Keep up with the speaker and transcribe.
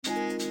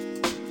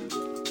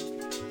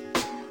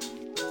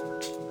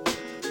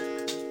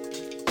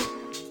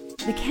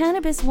The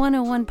Cannabis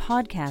 101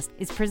 podcast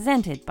is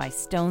presented by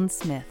Stone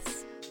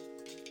Smiths.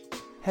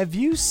 Have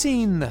you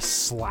seen the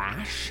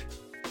Slash?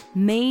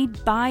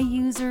 Made by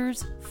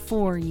users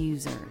for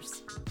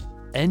users.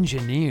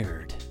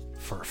 Engineered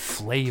for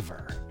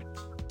flavor.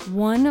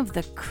 One of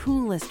the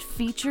coolest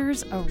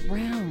features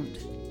around.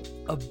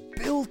 A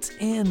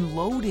built-in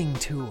loading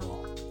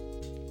tool.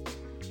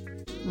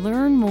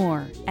 Learn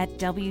more at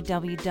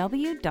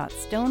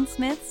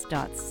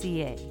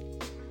www.stonesmiths.ca.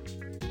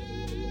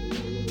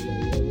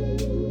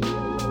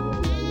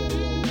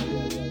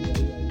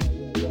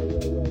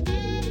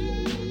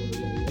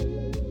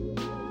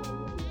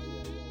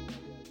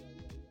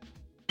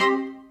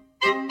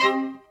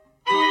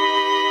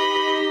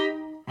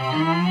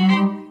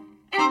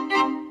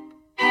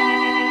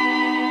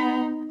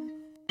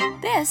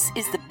 This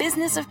is the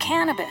Business of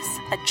Cannabis,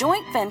 a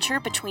joint venture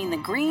between the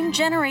Green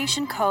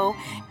Generation Co.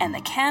 and the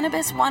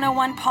Cannabis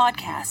 101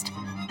 podcast.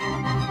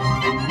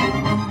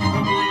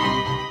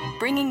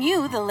 Bringing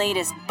you the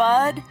latest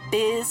bud,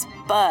 biz,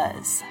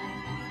 buzz.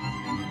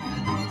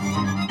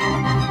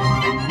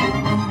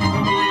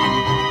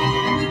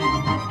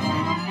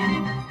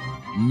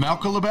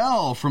 Malka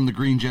Labell from the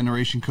Green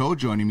Generation Co.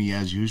 joining me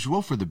as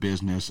usual for the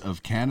Business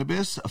of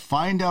Cannabis.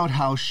 Find out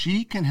how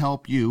she can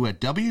help you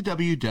at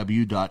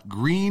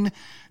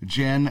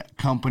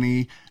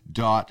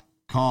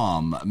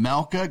www.greengencompany.com.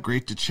 Malka,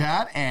 great to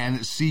chat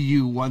and see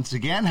you once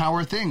again. How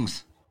are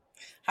things?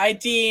 Hi,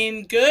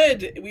 Dean.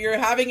 Good. We are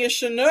having a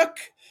Chinook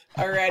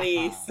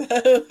already, so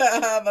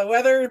the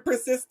weather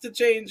persists to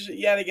change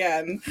yet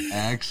again.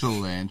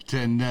 Excellent.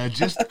 And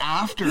just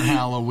after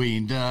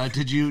Halloween,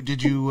 did you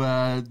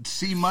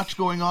see much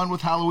going on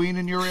with Halloween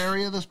in your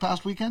area this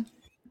past weekend?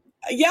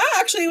 Yeah,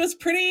 actually, it was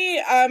pretty.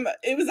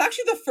 It was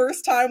actually the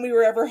first time we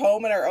were ever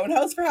home in our own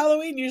house for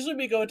Halloween. Usually,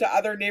 we go to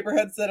other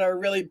neighborhoods that are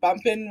really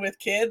bumping with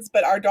kids,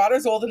 but our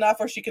daughter's old enough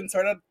where she can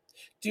sort of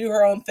do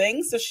her own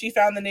thing. So she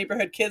found the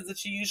neighborhood kids that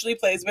she usually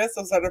plays with,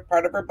 so sort of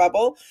part of her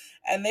bubble,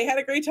 and they had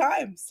a great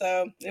time.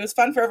 So it was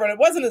fun for everyone. It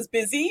wasn't as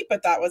busy,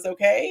 but that was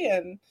okay,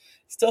 and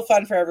still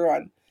fun for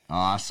everyone.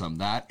 Awesome.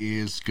 That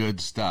is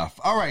good stuff.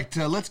 All right,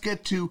 let's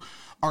get to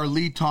our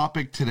lead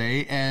topic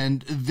today,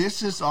 and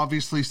this is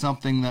obviously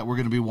something that we're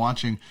going to be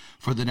watching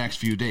for the next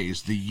few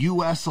days, the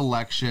U.S.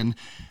 election,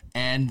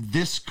 and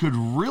this could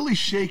really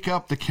shake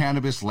up the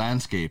cannabis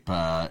landscape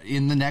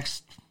in the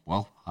next,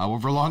 well,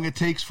 however long it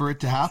takes for it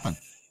to happen.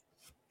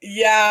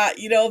 Yeah,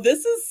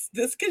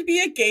 this could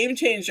be a game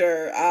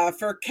changer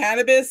for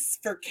cannabis,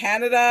 for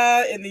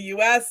Canada, in the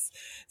U.S.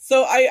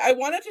 So I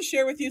wanted to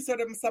share with you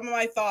sort of some of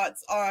my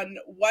thoughts on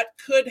what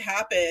could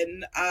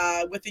happen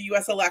with the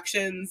U.S.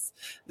 elections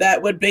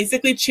that would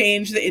basically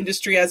change the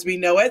industry as we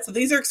know it. So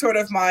these are sort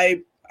of my,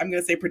 I'm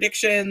going to say,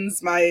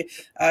 predictions, my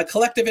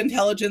collective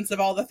intelligence of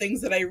all the things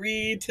that I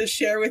read to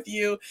share with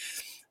you.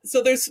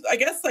 So there's, I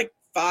guess, like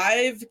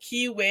 5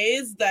 key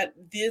ways that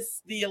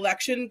the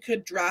election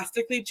could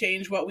drastically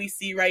change what we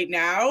see right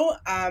now.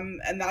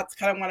 And that's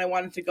kind of what I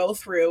wanted to go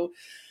through.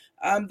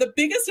 The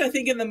biggest, I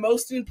think, and the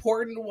most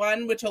important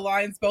one, which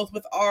aligns both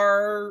with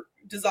our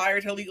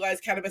desire to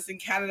legalize cannabis in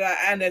Canada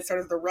and as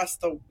sort of the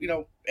rest of,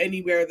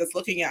 anywhere that's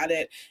looking at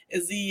it,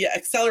 is the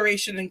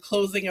acceleration and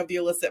closing of the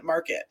illicit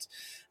market.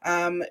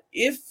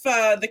 If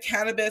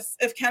cannabis,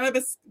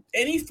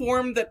 any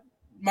form that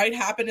might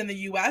happen in the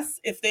U.S.,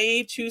 if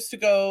they choose to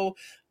go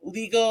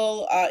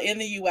legal in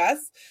the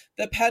U.S.,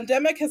 the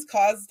pandemic has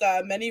caused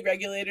many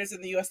regulators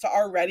in the U.S. to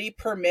already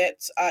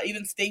permit,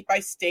 even state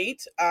by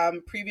state,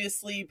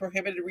 previously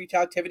prohibited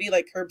retail activity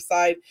like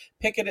curbside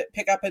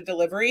pickup and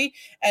delivery.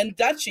 And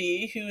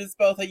Dutchy, who is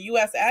both a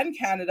U.S. and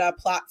Canada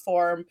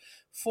platform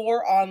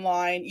for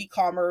online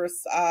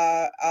e-commerce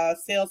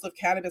sales of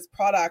cannabis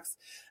products,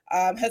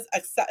 has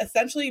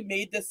essentially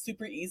made this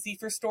super easy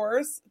for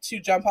stores to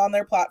jump on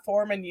their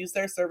platform and use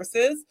their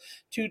services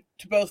to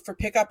both for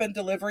pickup and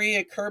delivery,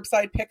 a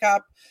curbside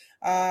pickup,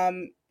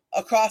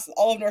 across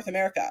all of North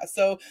America.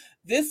 So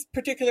this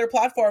particular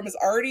platform is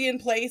already in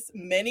place.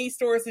 Many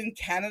stores in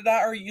Canada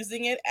are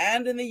using it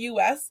and in the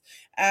US,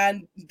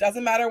 and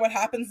doesn't matter what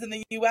happens in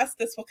the US,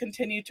 this will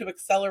continue to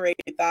accelerate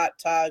that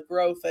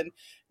growth and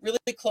really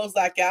close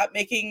that gap,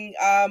 making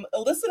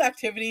illicit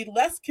activity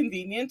less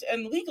convenient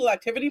and legal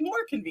activity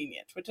more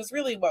convenient, which is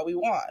really what we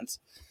want.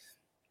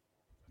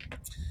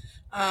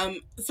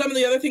 Some of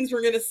the other things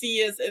we're going to see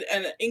is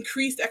an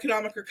increased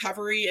economic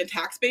recovery and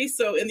tax base.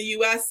 So in the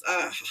U.S.,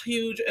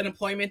 huge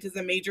unemployment is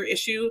a major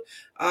issue,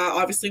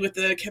 obviously with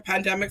the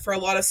pandemic for a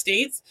lot of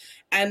states.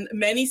 And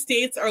many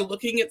states are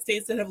looking at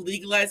states that have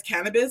legalized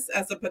cannabis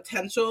as a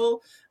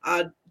potential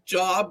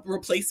job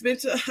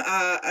replacement,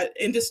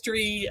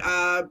 industry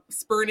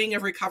spurning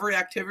of recovery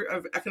activity,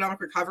 of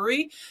economic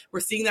recovery. We're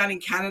seeing that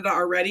in Canada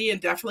already, and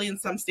definitely in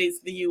some states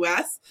in the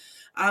U.S.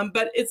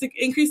 But it's an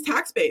increased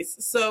tax base.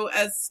 So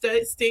as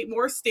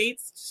more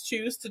states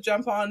choose to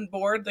jump on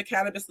board the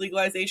cannabis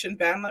legalization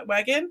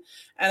bandwagon,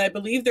 and I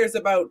believe there's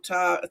about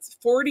it's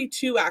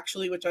 42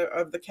 actually, which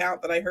of the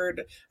count that I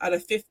heard out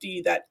of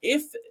 50, that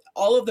if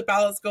all of the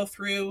ballots go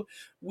through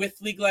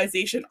with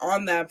legalization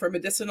on them for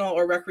medicinal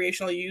or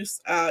recreational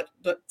use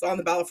that's on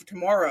the ballot for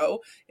tomorrow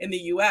in the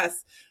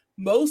US,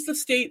 most of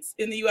states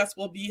in the US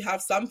will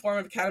have some form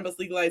of cannabis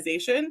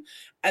legalization,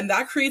 and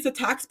that creates a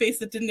tax base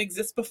that didn't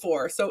exist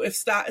before. So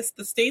if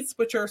the states,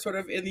 which are sort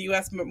of in the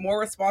US more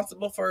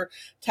responsible for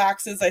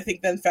taxes, I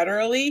think, than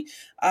federally,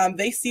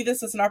 they see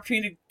this as an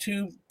opportunity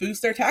to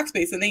boost their tax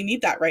base, and they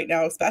need that right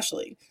now,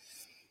 especially.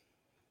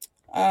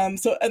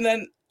 And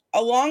then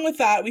along with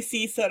that, we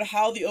see sort of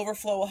how the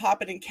overflow will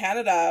happen in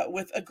Canada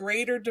with a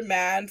greater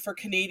demand for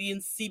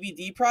Canadian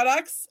CBD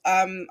products.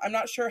 I'm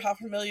not sure how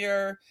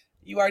familiar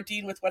you are,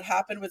 Dean, with what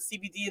happened with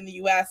CBD in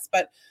the US,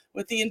 but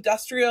with the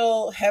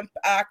Industrial Hemp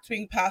Act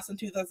being passed in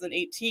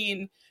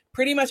 2018,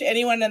 pretty much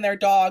anyone and their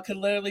dog could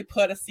literally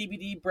put a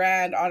CBD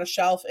brand on a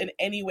shelf in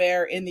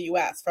anywhere in the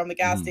US, from the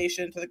gas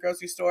station to the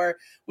grocery store,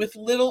 with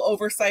little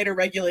oversight or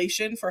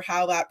regulation for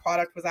how that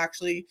product was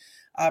actually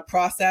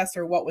processed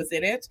or what was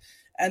in it.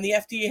 And the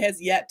FDA has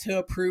yet to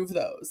approve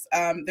those.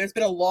 There's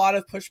been a lot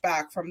of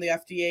pushback from the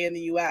FDA in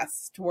the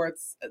US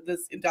towards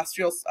this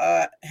industrial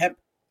hemp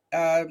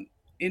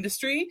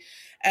industry.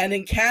 And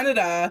in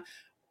Canada,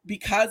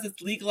 because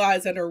it's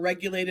legalized under a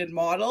regulated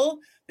model,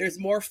 there's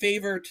more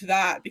favor to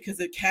that because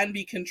it can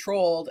be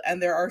controlled,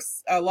 and there are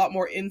a lot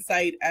more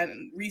insight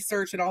and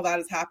research and all that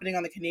is happening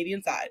on the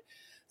Canadian side.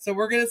 So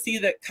we're going to see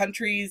that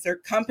countries or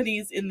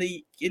companies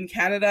in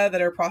Canada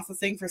that are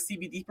processing for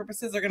CBD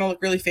purposes are going to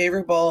look really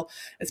favorable,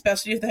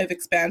 especially if they have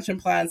expansion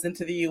plans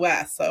into the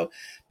US. So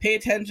pay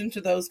attention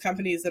to those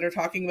companies that are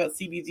talking about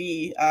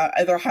CBD,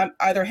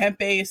 either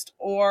hemp-based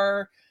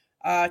or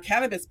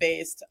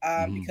cannabis-based,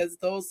 because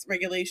those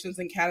regulations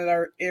in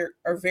Canada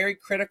are very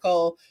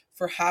critical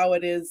for how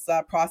it is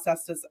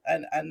processed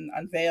and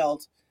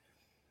unveiled.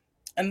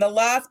 And the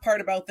last part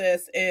about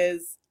this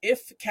is,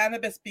 if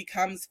cannabis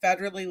becomes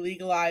federally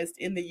legalized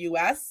in the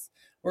US,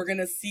 we're going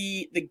to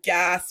see the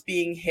gas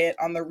being hit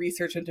on the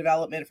research and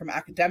development from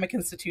academic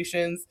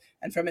institutions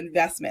and from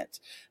investment.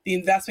 The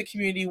investment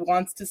community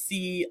wants to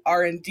see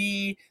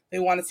R&D. They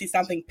want to see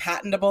something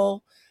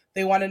patentable.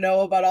 They want to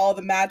know about all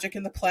the magic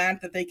in the plant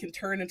that they can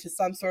turn into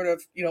some sort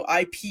of,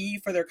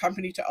 IP for their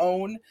company to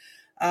own,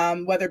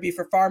 whether it be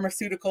for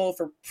pharmaceutical,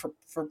 for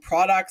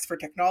products, for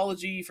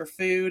technology, for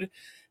food.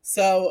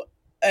 So,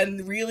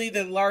 and really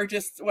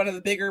one of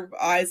the bigger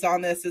eyes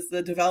on this is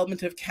the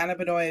development of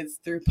cannabinoids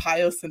through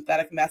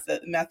biosynthetic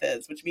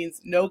methods, which means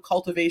no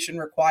cultivation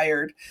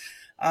required.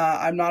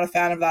 I'm not a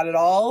fan of that at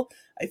all.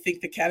 I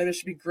think the cannabis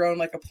should be grown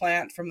like a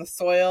plant from the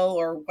soil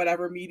or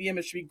whatever medium.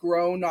 It should be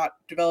grown, not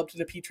developed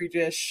in a petri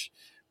dish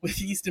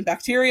with yeast and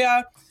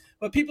bacteria.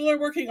 But people are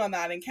working on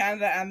that in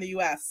Canada and the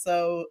US.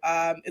 So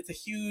it's a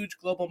huge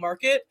global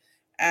market,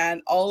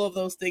 and all of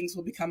those things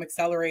will become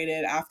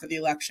accelerated after the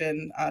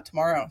election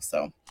tomorrow.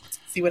 So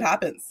see what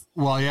happens.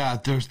 Well, yeah,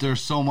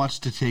 there's so much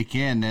to take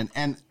in,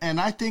 and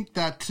I think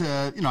that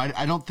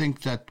I don't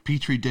think that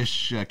petri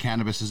dish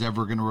cannabis is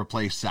ever going to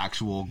replace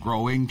actual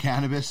growing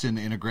cannabis in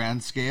a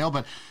grand scale.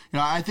 But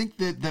I think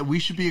that we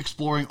should be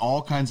exploring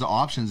all kinds of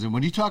options. And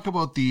when you talk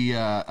about the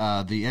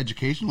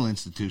educational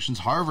institutions,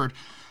 Harvard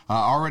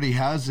already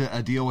has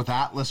a deal with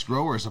Atlas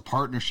Growers, a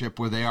partnership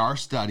where they are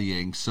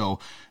studying. So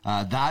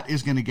that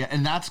is going to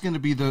that's going to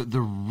be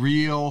the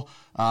real,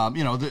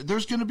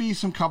 there's going to be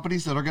some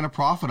companies that are going to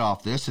profit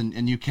off this,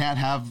 and you can't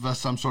have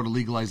some sort of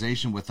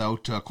legalization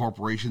without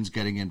corporations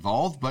getting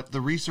involved. But the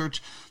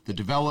research, the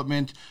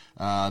development,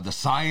 the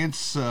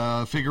science,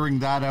 figuring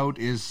that out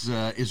is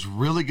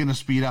really going to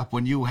speed up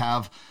when you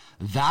have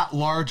that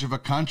large of a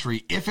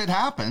country, if it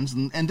happens,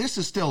 and this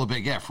is still a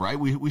big if, right?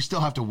 We still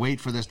have to wait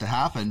for this to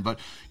happen, but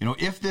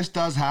if this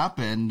does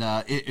happen,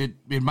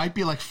 it might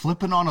be like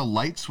flipping on a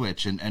light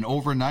switch, and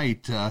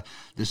overnight,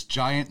 this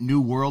giant new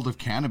world of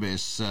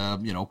cannabis,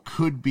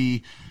 could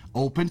be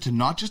open to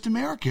not just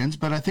Americans,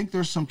 but I think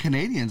there's some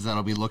Canadians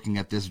that'll be looking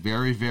at this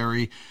very,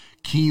 very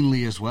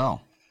keenly as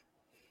well.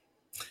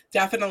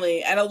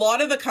 Definitely. And a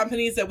lot of the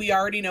companies that we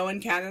already know in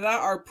Canada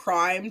are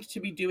primed to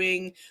be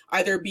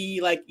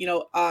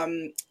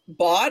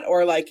bought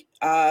or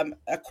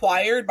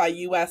acquired by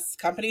US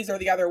companies, or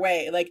the other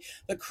way. Like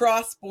the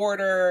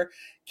cross-border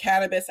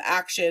cannabis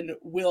action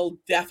will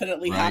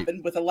definitely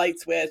happen with a light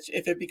switch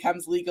if it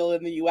becomes legal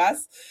in the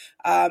US.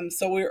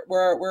 So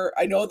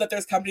I know that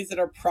there's companies that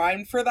are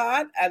primed for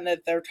that and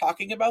that they're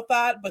talking about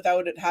that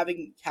without it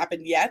having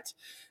happened yet.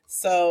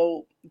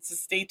 So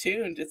just stay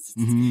tuned. It's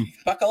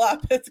buckle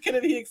up. It's going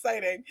to be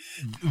exciting.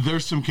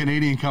 There's some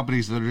Canadian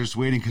companies that are just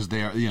waiting because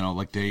they are,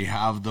 they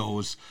have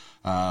those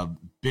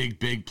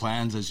big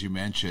plans, as you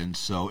mentioned.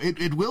 So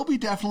it will be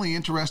definitely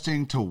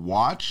interesting to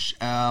watch.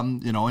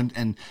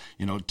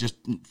 Just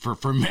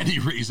for many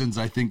reasons,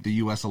 I think the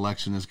U.S.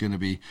 election is going to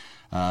be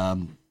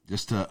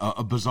just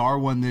a bizarre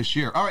one this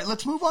year. All right,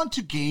 let's move on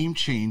to game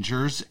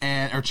changers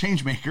or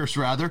change makers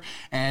rather.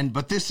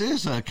 But this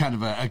is a kind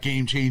of a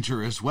game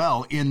changer as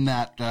well in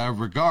that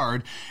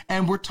regard.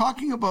 And we're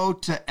talking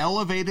about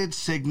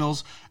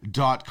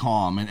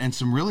elevatedsignals.com and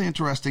some really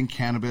interesting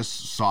cannabis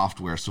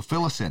software. So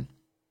fill us in.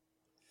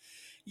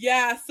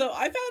 Yeah, so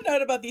I found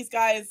out about these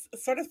guys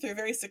sort of through a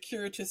very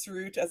circuitous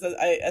route, as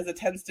it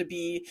tends to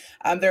be.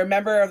 They're a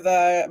member of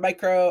the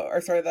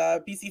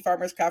the BC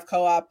Farmers Craft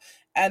Co-op,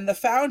 and the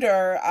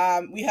founder.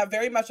 We have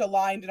very much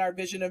aligned in our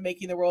vision of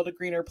making the world a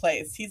greener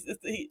place.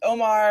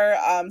 Omar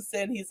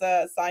Sin. He's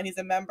a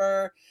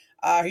member.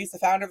 He's the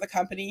founder of the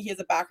company. He has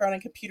a background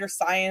in computer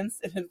science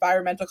and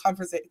environmental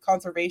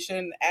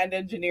conservation and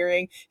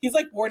engineering. He's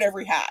like worn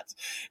every hat.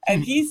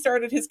 And he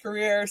started his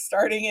career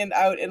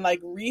out in like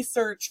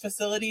research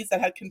facilities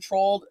that had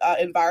controlled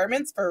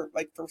environments for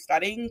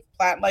studying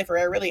plant life or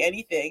really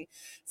anything.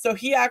 So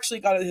he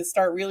actually got his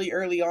start really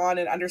early on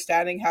in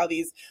understanding how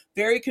these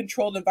very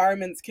controlled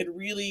environments can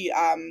really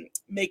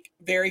make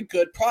very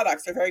good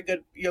products or very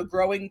good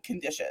growing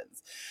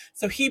conditions.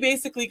 So he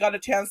basically got a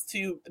chance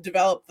to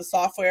develop the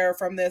software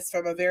from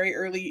a very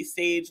early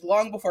stage,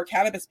 long before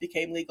cannabis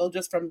became legal,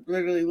 just from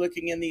literally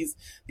looking in these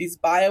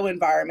bio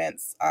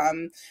environments.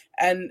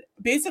 And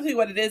basically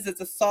what it is,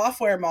 it's a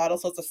software model.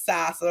 So it's a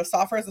SaaS, so a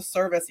software as a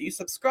service that you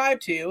subscribe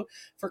to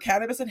for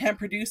cannabis and hemp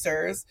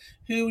producers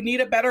who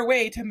need a better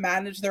way to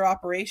manage their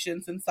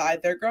operations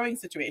inside their growing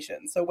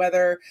situation. So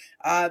whether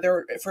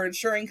they're for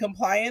ensuring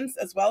compliance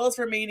as well as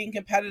remaining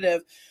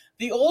competitive.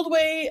 The old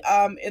way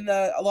in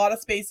a lot of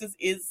spaces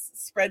is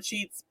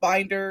spreadsheets,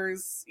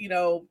 binders,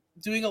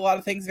 doing a lot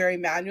of things very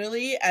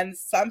manually. And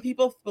some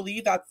people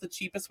believe that's the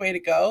cheapest way to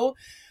go.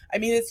 I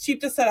mean, it's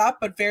cheap to set up,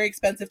 but very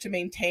expensive to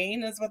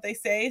maintain is what they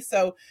say.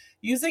 So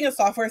using a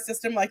software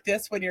system like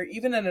this, when you're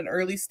even in an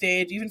early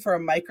stage, even for a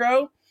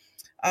micro,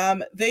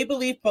 they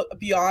believe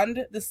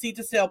beyond the seed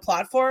to sale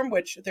platform,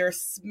 which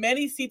there's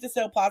many seed to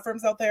sale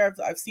platforms out there.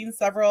 I've seen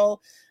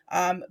several.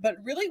 But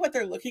really what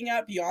they're looking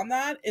at beyond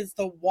that is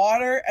the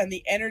water and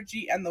the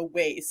energy and the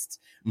waste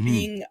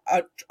being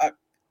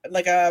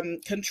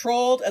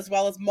controlled as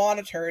well as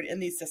monitored in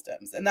these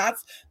systems. And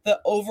that's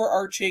the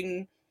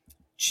overarching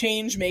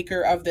change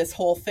maker of this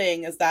whole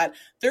thing, is that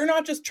they're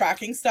not just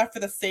tracking stuff for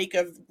the sake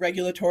of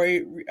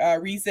regulatory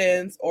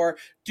reasons or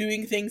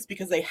doing things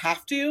because they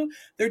have to.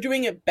 They're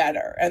doing it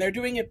better, and they're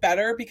doing it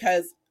better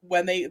because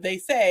when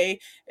they say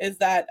is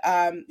that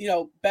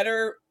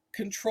better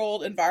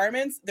controlled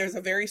environments, there's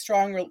a very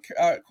strong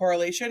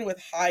correlation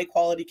with high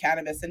quality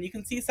cannabis. And you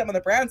can see some of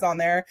the brands on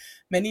there,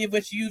 many of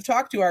which you've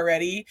talked to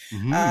already,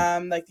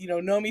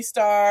 Nomi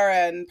Star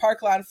and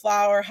Parkland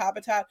Flower,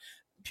 Habitat,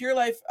 Pure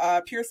Life,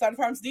 Pure Sun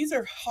Farms. These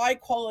are high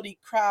quality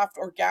craft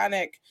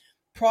organic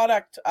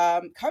product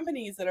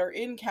companies that are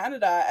in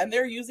Canada, and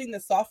they're using the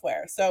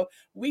software. So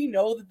we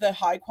know that the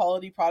high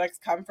quality products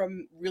come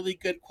from really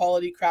good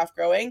quality craft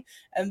growing,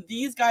 and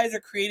these guys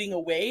are creating a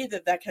way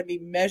that can be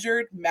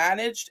measured,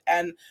 managed,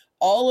 and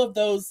all of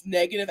those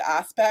negative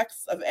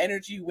aspects of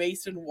energy,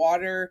 waste, and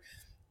water,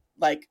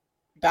 like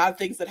bad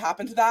things that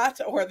happen to that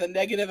or the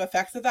negative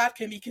effects of that,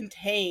 can be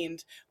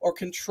contained or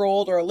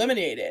controlled or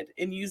eliminated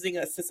in using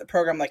an assisted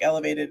program like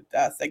Elevated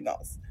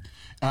Signals.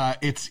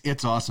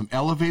 It's awesome.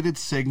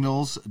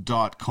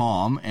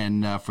 ElevatedSignals.com.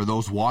 And for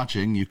those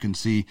watching, you can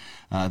see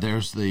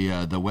there's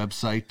the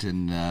website.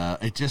 And I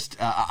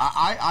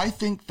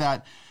think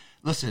that,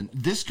 listen,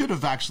 this could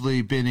have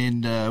actually been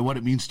in what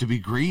it means to be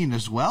green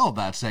as well,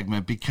 that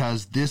segment,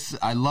 because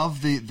I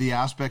love the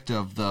aspect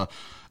of the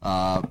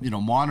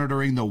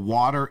monitoring the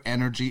water,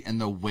 energy, and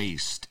the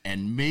waste,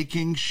 and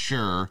making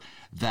sure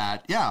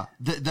that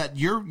that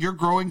you're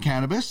growing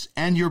cannabis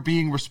and you're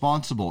being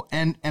responsible,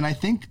 and I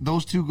think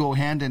those two go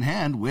hand in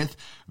hand with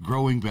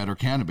growing better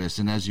cannabis.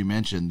 And as you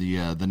mentioned,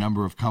 the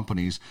number of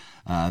companies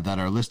that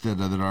are listed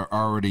that are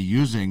already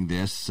using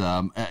this,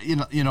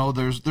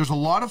 there's a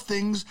lot of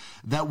things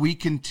that we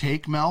can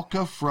take,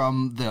 Malka,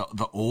 from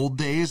the old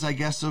days, I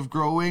guess, of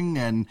growing,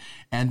 and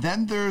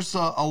then there's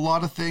a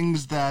lot of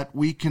things that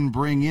we can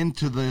bring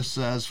into this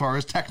as far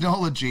as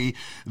technology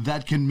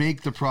that can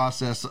make the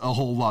process a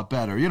whole lot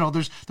better.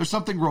 There's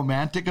something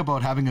romantic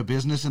about having a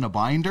business in a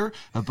binder,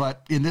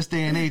 but in this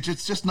day and age,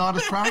 it's just not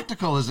as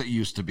practical as it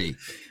used to be.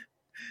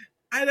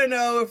 I don't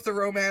know if the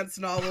romance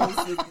novels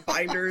with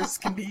binders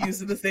can be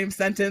used in the same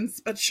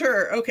sentence, but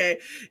sure. Okay.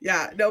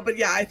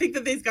 I think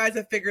that these guys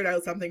have figured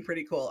out something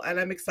pretty cool, and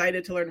I'm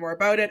excited to learn more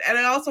about it. And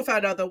I also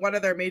found out that one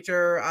of their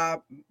major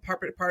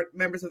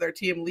members of their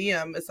team,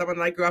 Liam, is someone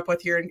I grew up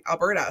with here in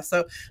Alberta.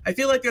 So I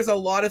feel like there's a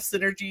lot of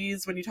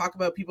synergies when you talk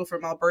about people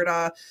from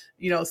Alberta,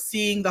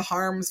 seeing the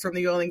harms from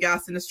the oil and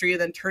gas industry and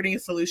then turning a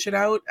solution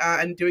out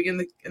and doing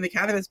it in the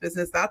cannabis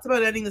business. That's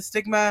about ending the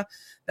stigma.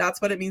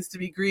 That's what it means to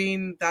be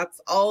green. That's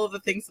all of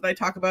the things that I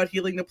talk about,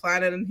 healing the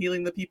planet and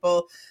healing the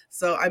people.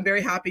 So I'm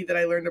very happy that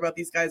I learned about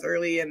these guys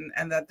early and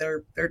that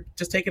they're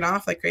just taking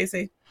off like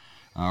crazy.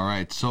 All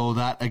right. So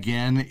that,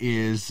 again,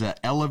 is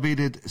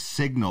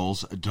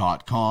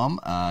ElevatedSignals.com.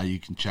 You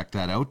can check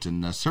that out,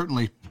 and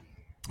certainly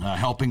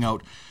helping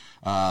out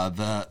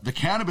the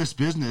cannabis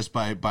business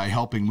by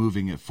helping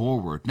moving it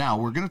forward. Now,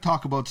 we're going to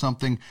talk about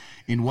something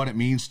in what it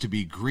means to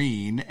be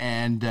green,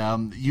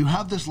 and you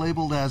have this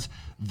labeled as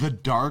the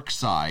dark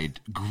side,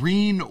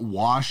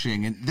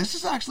 greenwashing, and this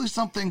is actually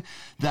something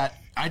that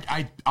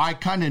I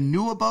kind of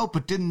knew about,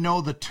 but didn't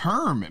know the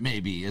term.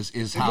 Maybe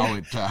is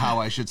how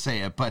I should say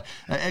it. But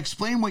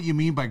explain what you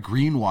mean by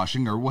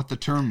greenwashing, or what the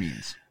term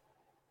means.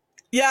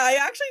 Yeah, I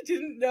actually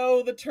didn't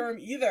know the term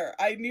either.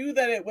 I knew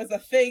that it was a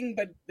thing,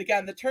 but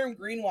again, the term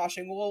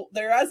greenwashing, well,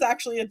 there is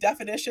actually a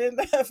definition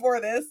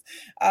for this.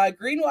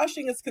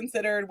 Greenwashing is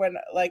considered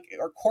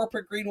or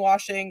corporate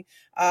greenwashing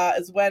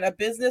is when a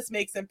business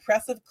makes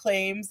impressive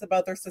claims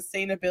about their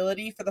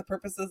sustainability for the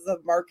purposes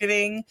of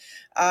marketing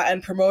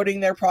and promoting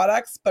their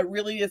products, but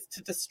really is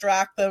to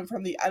distract them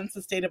from the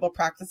unsustainable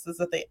practices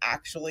that they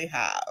actually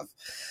have.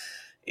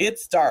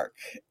 It's dark.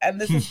 And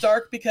this is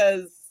dark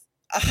because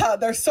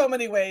there's so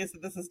many ways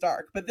that this is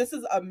dark, but this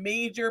is a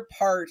major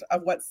part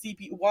of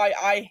why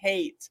I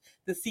hate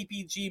the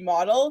CPG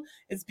model,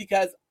 is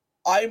because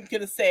I'm going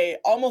to say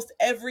almost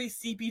every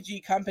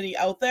CPG company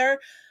out there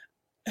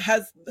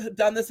has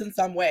done this in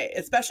some way,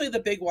 especially the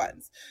big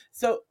ones.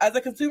 So as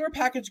a consumer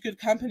packaged good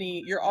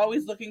company, you're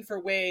always looking for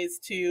ways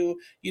to,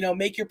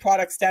 make your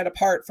product stand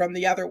apart from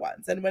the other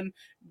ones. And when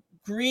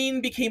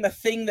green became a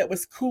thing that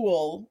was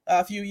cool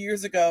a few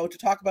years ago to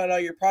talk about how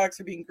your products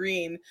are being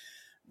green,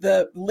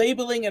 the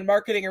labeling and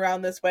marketing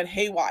around this went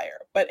haywire,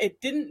 but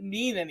it didn't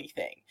mean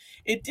anything.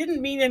 It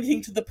didn't mean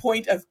anything to the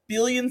point of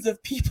billions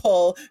of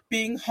people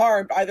being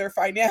harmed either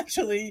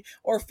financially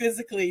or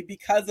physically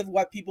because of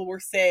what people were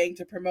saying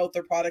to promote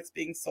their products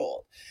being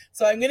sold.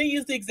 So I'm going to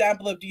use the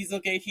example of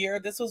Dieselgate here.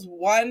 This was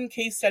one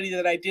case study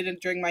that I did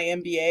during my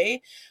MBA.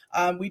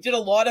 We did a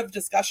lot of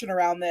discussion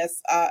around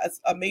this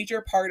as a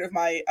major part of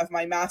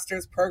my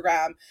master's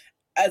program,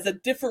 as a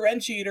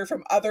differentiator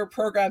from other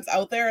programs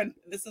out there. And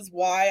this is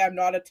why I'm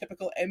not a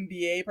typical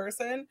MBA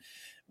person.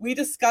 We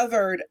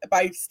discovered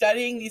by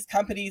studying these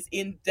companies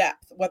in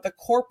depth what the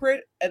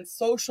corporate and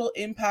social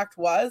impact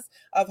was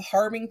of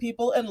harming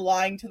people and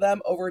lying to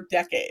them over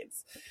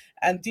decades.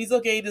 And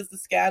Dieselgate is the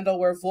scandal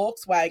where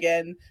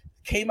Volkswagen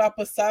came up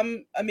with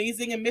some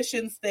amazing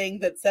emissions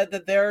thing that said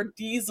that their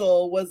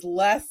diesel was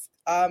less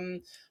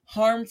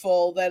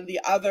harmful than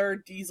the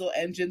other diesel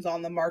engines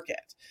on the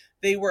market.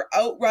 They were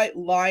outright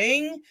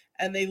lying,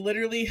 and they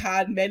literally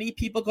had many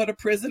people go to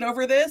prison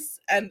over this,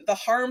 and the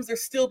harms are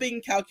still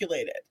being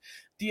calculated.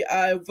 The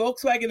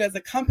Volkswagen as a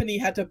company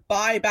had to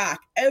buy back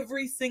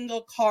every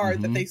single car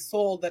that they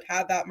sold that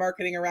had that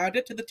marketing around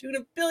it, to the tune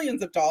of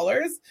billions of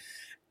dollars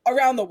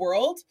around the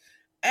world.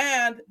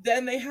 And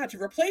then they had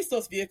to replace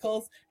those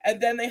vehicles,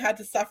 and then they had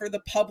to suffer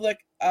the public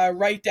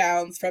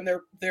write-downs from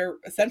their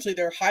essentially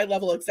their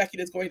high-level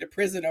executives going to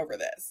prison over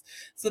this.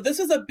 So this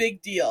was a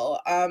big deal,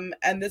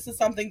 and this is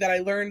something that I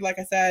learned, like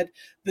I said,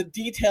 the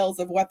details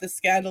of what the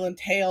scandal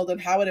entailed and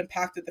how it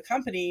impacted the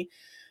company.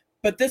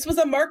 But this was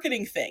a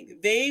marketing thing.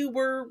 They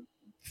were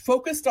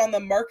focused on the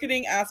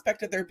marketing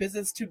aspect of their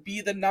business to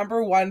be the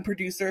number one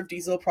producer of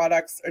diesel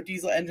products or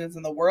diesel engines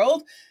in the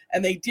world.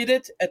 And they did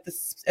it at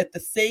the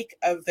sake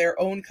of their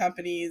own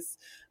company's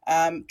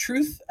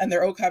truth and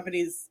their own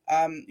company's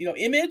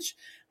image.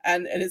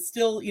 And it's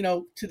still,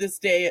 to this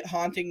day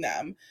haunting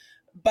them.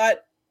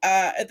 But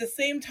at the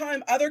same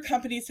time, other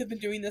companies have been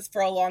doing this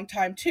for a long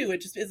time too. It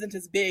just isn't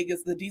as big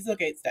as the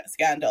Dieselgate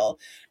scandal.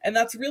 And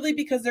that's really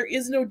because there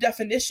is no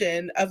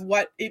definition of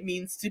what it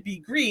means to be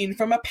green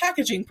from a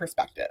packaging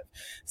perspective.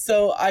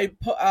 So I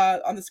put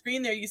on the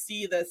screen there, you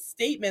see the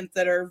statements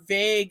that are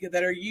vague,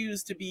 that are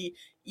used to be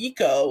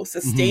eco,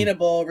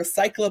 sustainable,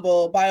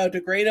 recyclable,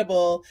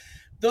 biodegradable.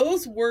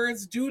 Those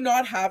words do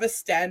not have a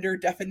standard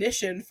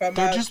definition from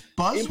They're just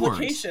buzzwords.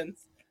 Implications.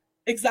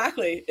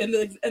 Exactly.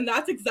 And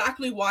that's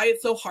exactly why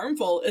it's so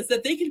harmful, is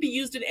that they can be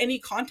used in any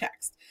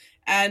context.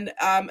 And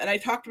I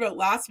talked about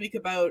last week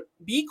about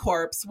B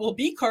Corps. Well,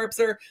 B Corps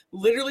are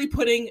literally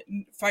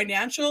putting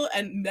financial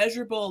and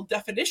measurable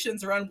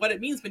definitions around what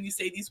it means when you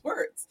say these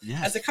words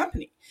as a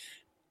company.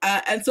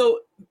 And so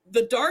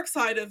the dark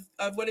side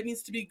of what it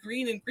means to be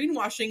green and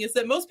greenwashing is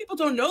that most people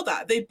don't know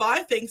that. They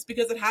buy things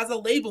because it has a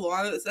label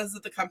on it that says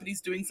that the company's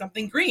doing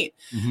something green,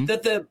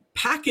 that the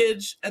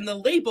package and the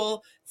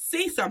label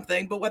say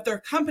something, but what their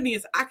company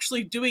is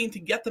actually doing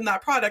to get them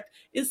that product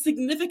is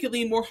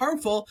significantly more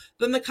harmful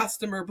than the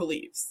customer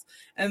believes.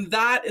 And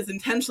that is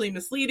intentionally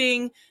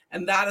misleading.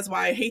 And that is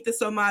why I hate this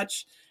so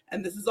much.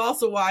 And this is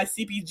also why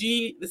the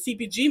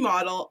CPG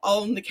model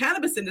on the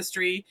cannabis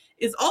industry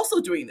is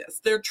also doing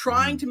this. They're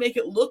trying to make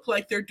it look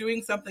like they're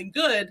doing something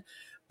good,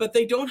 but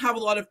they don't have a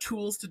lot of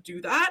tools to do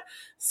that.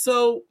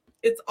 So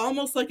it's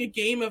almost like a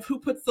game of who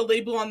puts the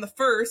label on the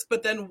first,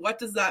 but then what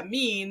does that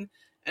mean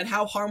and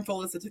how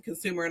harmful is it to the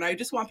consumer? And I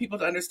just want people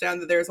to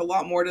understand that there's a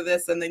lot more to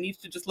this, and they need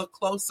to just look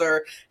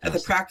closer at the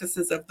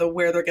practices of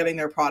where they're getting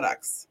their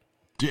products.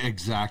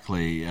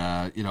 Exactly.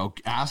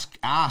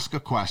 Ask a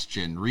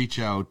question, reach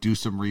out, do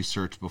some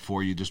research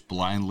before you just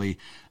blindly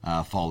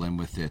fall in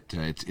with it.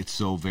 It's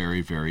so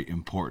very, very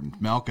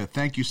important. Malka,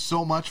 thank you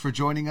so much for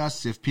joining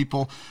us. If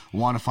people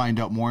want to find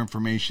out more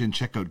information,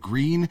 check out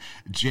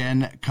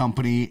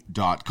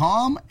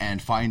greengencompany.com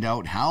and find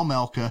out how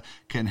Malka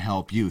can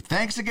help you.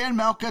 Thanks again,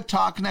 Malka.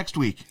 Talk next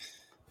week.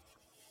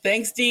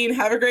 Thanks, Dean.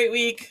 Have a great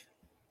week.